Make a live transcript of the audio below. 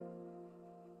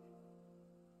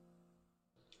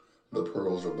The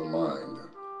pearls of the mind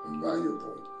are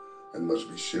valuable and must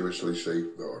be seriously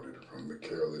safeguarded from the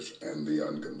careless and the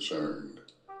unconcerned.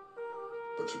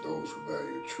 But to those who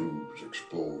value truths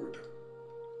explored,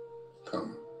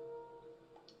 come,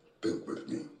 think with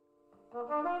me.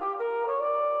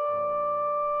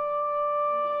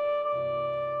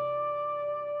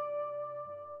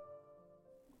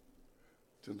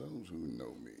 To those who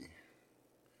know me,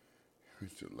 you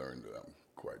should learn that I'm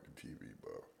quite the TV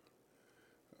buff.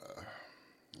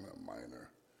 I'm a minor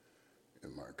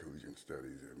in my collegiate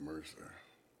studies at Mercer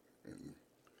in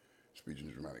speech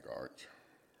and dramatic arts.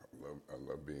 I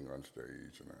love being on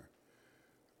stage, and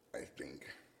I think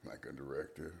like a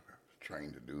director. I was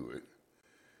trained to do it,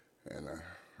 and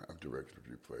I've directed a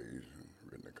few plays and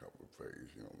written a couple of plays,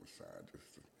 on the side,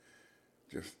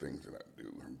 just things that I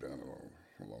do and done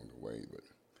along the way. But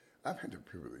I've had the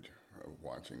privilege of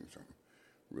watching some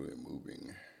really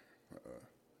moving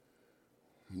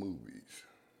movies.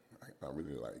 I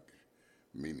really like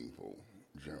meaningful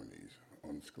journeys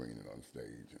on screen and on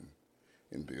stage and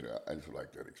in theater. I just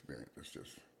like that experience. It's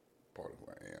just part of who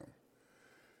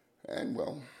I am. And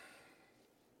well,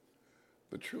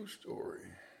 the true story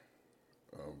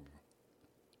of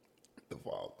the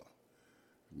father,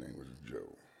 his name was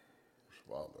Joe, his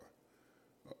father.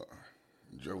 Uh,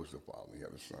 Joe was the father. He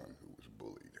had a son who was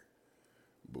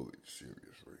bullied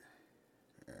seriously,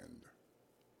 and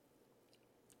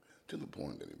to the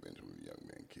point that eventually the young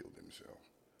man killed himself.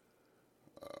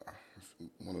 It's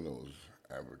one of those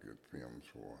advocate films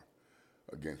for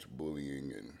against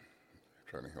bullying and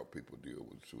trying to help people deal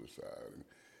with suicide. And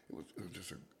it was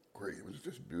just it was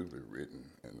just beautifully written,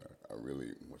 and I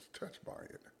really was touched by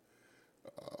it.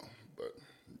 But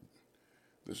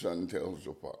the son tells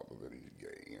the father that he's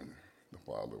gay, and the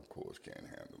father, of course, can't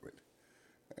handle it,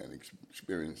 and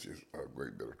experiences a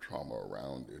great bit of trauma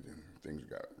around it, and things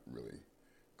got really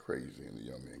crazy, and the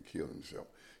young man killed himself.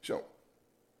 So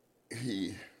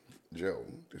Joe,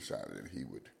 decided that he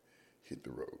would hit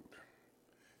the road,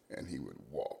 and he would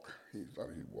walk. He thought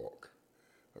he'd walk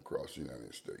across the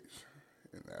United States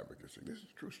in advocacy. This is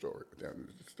a true story. This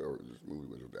movie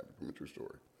was adapted from a true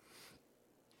story.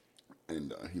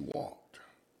 And he walked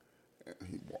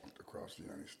across the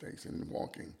United States. And in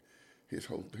walking, his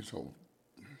whole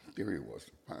theory was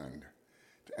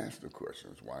to ask the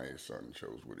questions why his son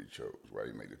chose what he chose, why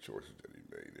he made the choices that he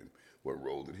made, and what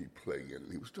role did he play in.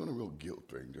 And he was doing a real guilt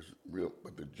thing,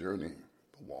 but the journey,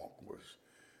 the walk was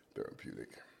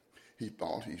therapeutic. He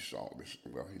thought he saw this, he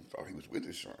thought he was with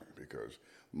his son because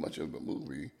much of the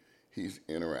movie, he's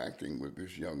interacting with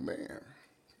this young man.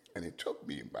 And it took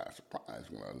me by surprise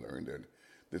when I learned that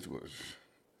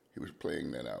he was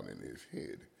playing that out in his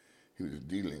head. He was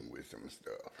dealing with some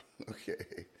stuff,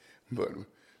 okay? But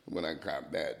when I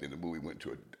caught that, then the movie went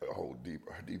to a whole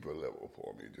deeper level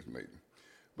for me. It just made.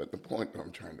 But the point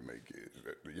I'm trying to make is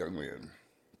that the young man,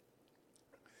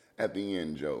 at the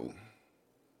end, Joe,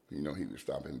 he would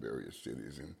stop in various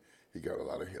cities, and he got a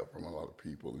lot of help from a lot of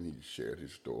people, and he shared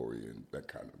his story and that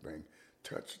kind of thing.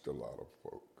 Touched a lot of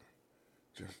folk.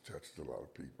 Just touched a lot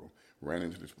of people. Ran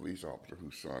into this police officer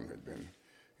whose son had been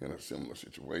in a similar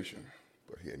situation,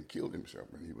 but he hadn't killed himself,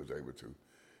 and he was able to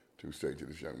say to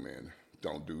this young man,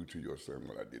 "Don't do to your son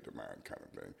what I did to mine," kind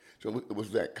of thing. So it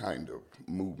was that kind of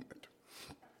movement.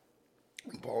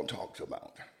 And Paul talks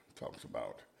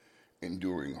about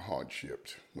enduring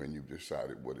hardships when you've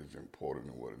decided what is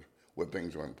important and what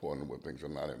things are important and what things are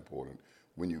not important.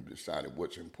 When you've decided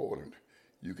what's important,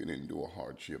 you can endure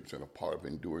hardships, and a part of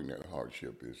enduring that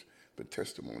hardship is the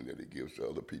testimony that it gives to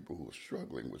other people who are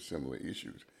struggling with similar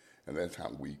issues. And that's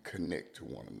how we connect to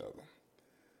one another.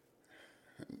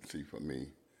 And see, for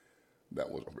me, that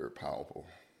was a very powerful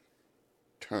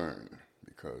turn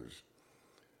because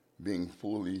being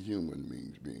fully human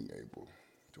means being able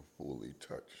to fully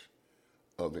touch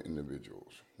other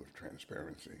individuals with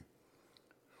transparency,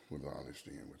 with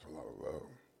honesty, and with a lot of love.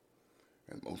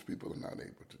 And most people are not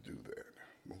able to do that.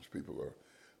 Most people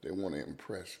they want to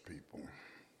impress people.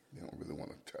 They don't really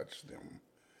want to touch them.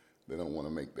 They don't want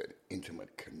to make that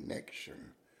intimate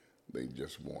connection. They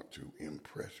just want to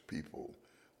impress people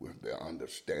with their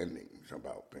understandings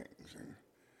about things.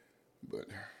 But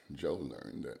Joe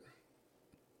learned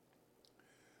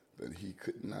that he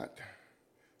could not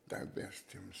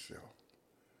divest himself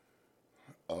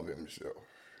of himself,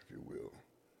 if you will,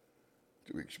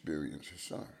 to experience his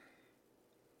son.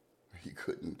 He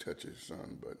couldn't touch his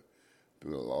son, but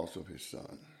through the loss of his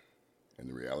son and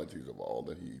the realities of all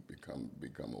that he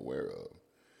become aware of,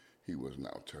 he was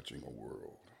now touching a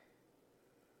world.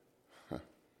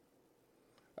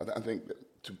 I think that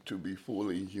to be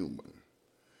fully human,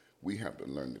 we have to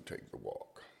learn to take the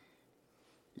walk.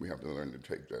 We have to learn to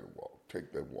take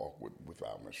that walk with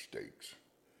our mistakes.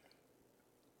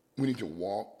 We need to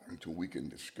walk until we can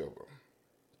discover.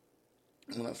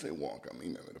 When I say walk, I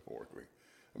mean that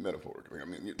metaphorically. I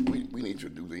mean, we need to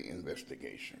do the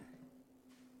investigation.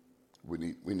 We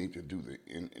need to do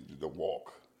the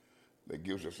walk that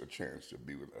gives us a chance to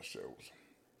be with ourselves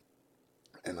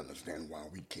and understand why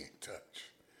we can't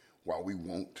touch, why we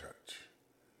won't touch,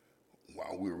 why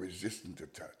we're resistant to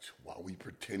touch, why we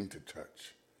pretend to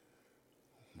touch,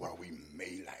 why we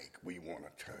we want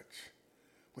to touch,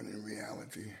 when in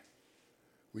reality,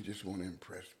 we just want to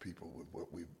impress people with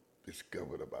what we've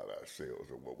discovered about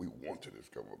ourselves, or what we want to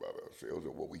discover about ourselves,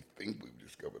 or what we think we've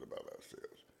discovered about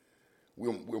ourselves.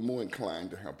 We're more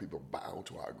inclined to have people bow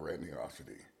to our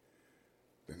grandiosity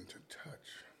than to touch,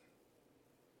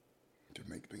 to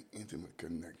make the intimate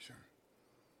connection,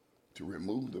 to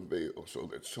remove the veil so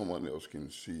that someone else can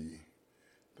see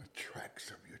the tracks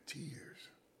of your tears.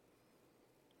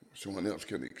 Someone else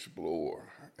can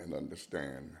explore and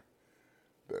understand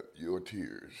that your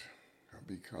tears have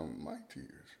become my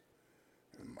tears,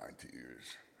 and my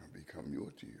tears have become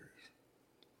your tears.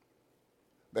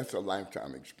 That's a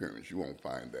lifetime experience. You won't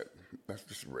find that. That's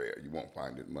just rare. You won't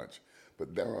find it much.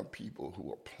 But there are people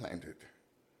who are planted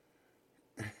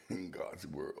in God's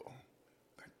world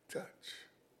that touch.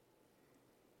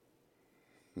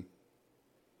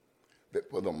 That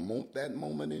for that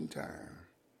moment in time,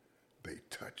 they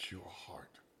touch your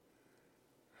heart.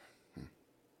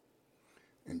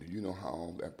 And do you know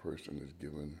how that person is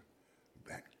given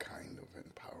that kind of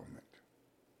empowerment?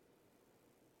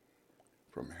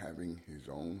 From having his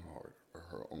own heart or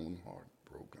her own heart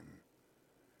broken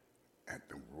at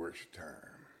the worst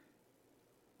time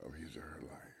of his or her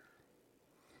life,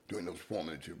 during those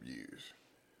formative years.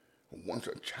 Once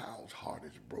a child's heart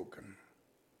is broken,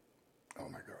 oh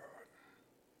my God,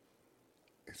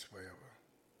 it's forever.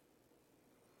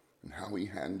 And how he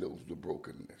handles the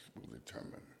brokenness will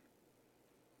determine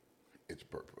its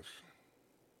purpose.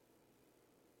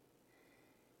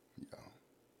 Yeah.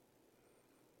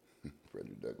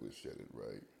 Frederick Douglass said it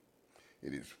right.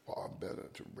 It is far better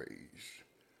to raise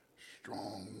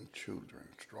strong children,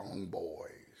 strong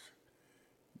boys,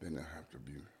 than to have to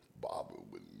be bothered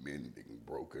with mending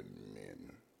broken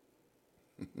men.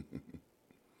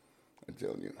 I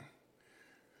tell you,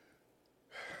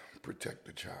 protect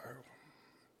the child,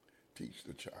 teach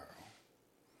the child,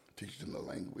 teach them the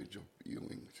language of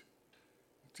feelings,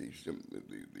 teach them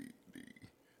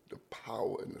the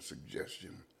power and the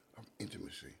suggestion of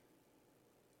intimacy.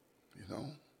 You know,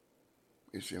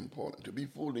 it's important. To be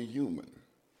fully human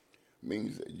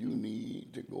means that you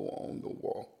need to go on the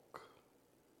walk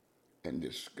and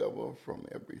discover from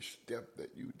every step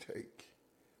that you take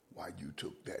why you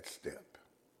took that step.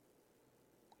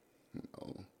 You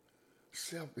know,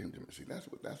 self-intimacy. That's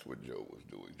what Joe was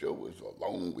doing. Joe was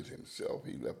alone with himself.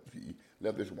 He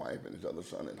left his wife and his other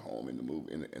son at home in the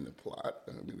movie, in the plot.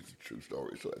 I mean, it was a true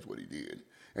story, so that's what he did.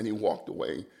 And he walked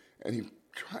away, and he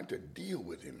tried to deal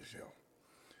with himself.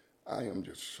 I am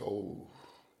just so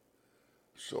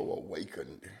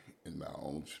awakened in my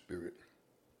own spirit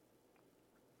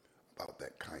about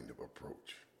that kind of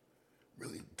approach.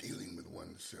 Really dealing with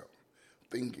oneself.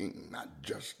 Thinking, not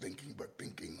just thinking, but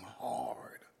thinking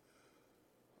hard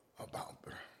about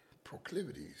the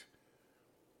proclivities,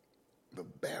 the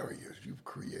barriers you've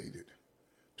created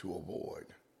to avoid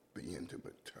the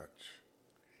intimate touch,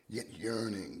 yet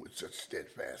yearning with such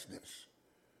steadfastness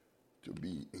to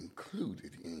be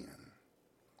included in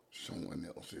someone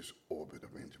else's orbit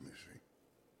of intimacy,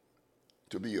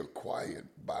 to be a quiet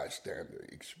bystander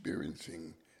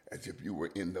experiencing as if you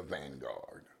were in the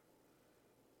vanguard.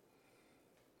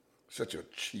 Such a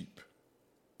cheap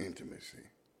intimacy.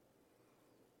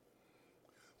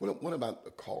 What about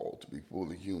the call to be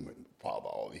fully human? Father,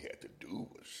 all he had to do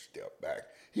was step back.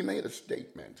 He made a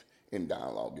statement in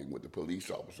dialoguing with the police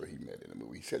officer he met in the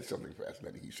movie. He said something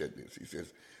fascinating. He said this. He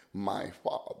says, my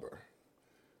father,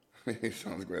 his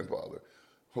son's grandfather,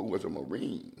 who was a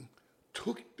Marine,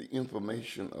 took the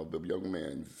information of the young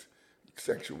man's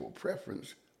sexual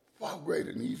preference far greater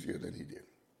and easier than he did.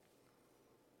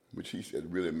 Which he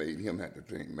said really made him have to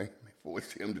think,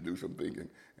 forced him to do some thinking.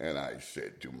 And I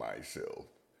said to myself,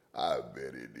 I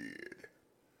bet it did.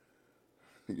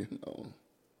 You know,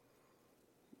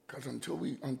 because until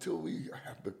we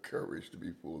have the courage to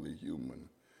be fully human,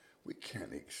 we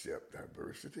can't accept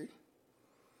diversity.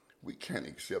 We can't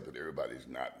accept that everybody's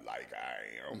not like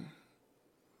I am.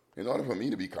 In order for me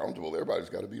to be comfortable, everybody's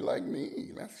got to be like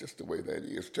me. That's just the way that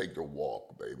is. Take the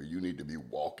walk, baby. You need to be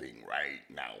walking right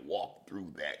now. Walk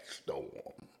through that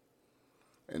storm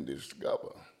and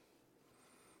discover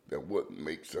that what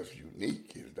makes us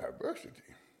unique is diversity.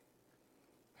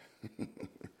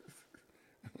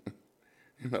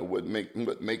 What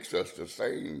makes us the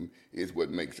same is what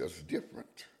makes us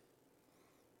different.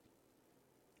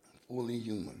 Fully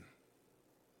human.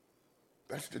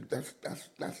 That's the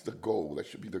goal. That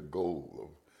should be the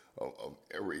goal of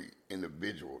every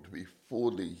individual, to be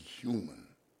fully human,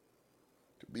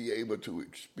 to be able to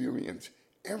experience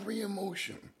every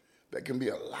emotion that can be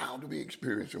allowed to be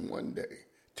experienced in one day.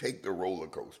 Take the roller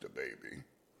coaster, baby.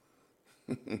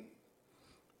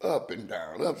 Up and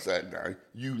down, upside down.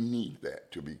 You need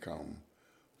that to become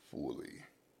fully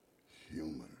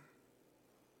human.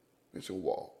 It's a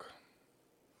walk.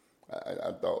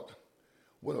 I thought,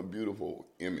 what a beautiful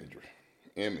image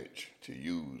to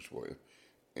use for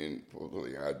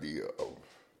the idea of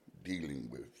dealing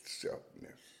with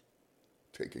selfness,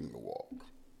 taking the walk.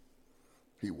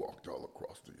 He walked all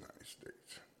across the United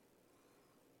States.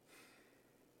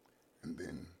 And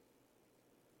then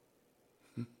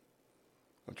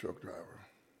a truck driver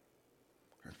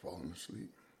had fallen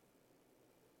asleep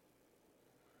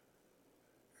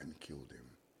and killed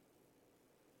him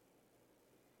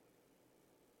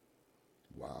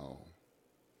while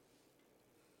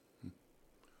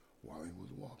he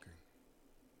was walking.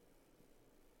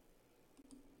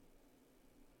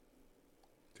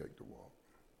 Take the walk.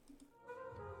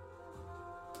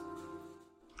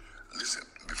 Listen,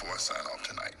 before I sign off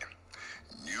tonight,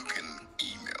 you can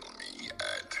email me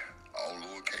at all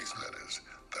lowercase letters,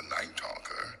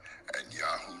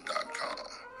 thenighttalker@yahoo.com.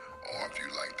 Or if you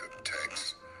like to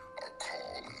text or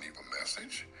call and leave a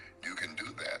message, you can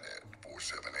do that at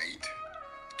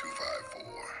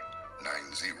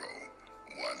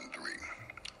 478-254-9013.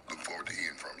 Look forward to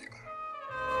hearing from you.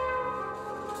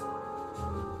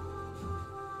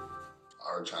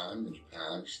 Our time is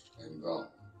past and gone,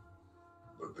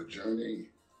 but the journey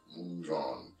moves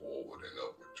on forward and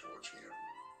upward towards Him.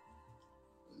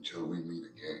 Until we meet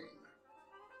again,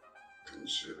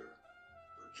 consider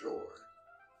the joy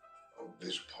of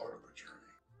this part of the journey.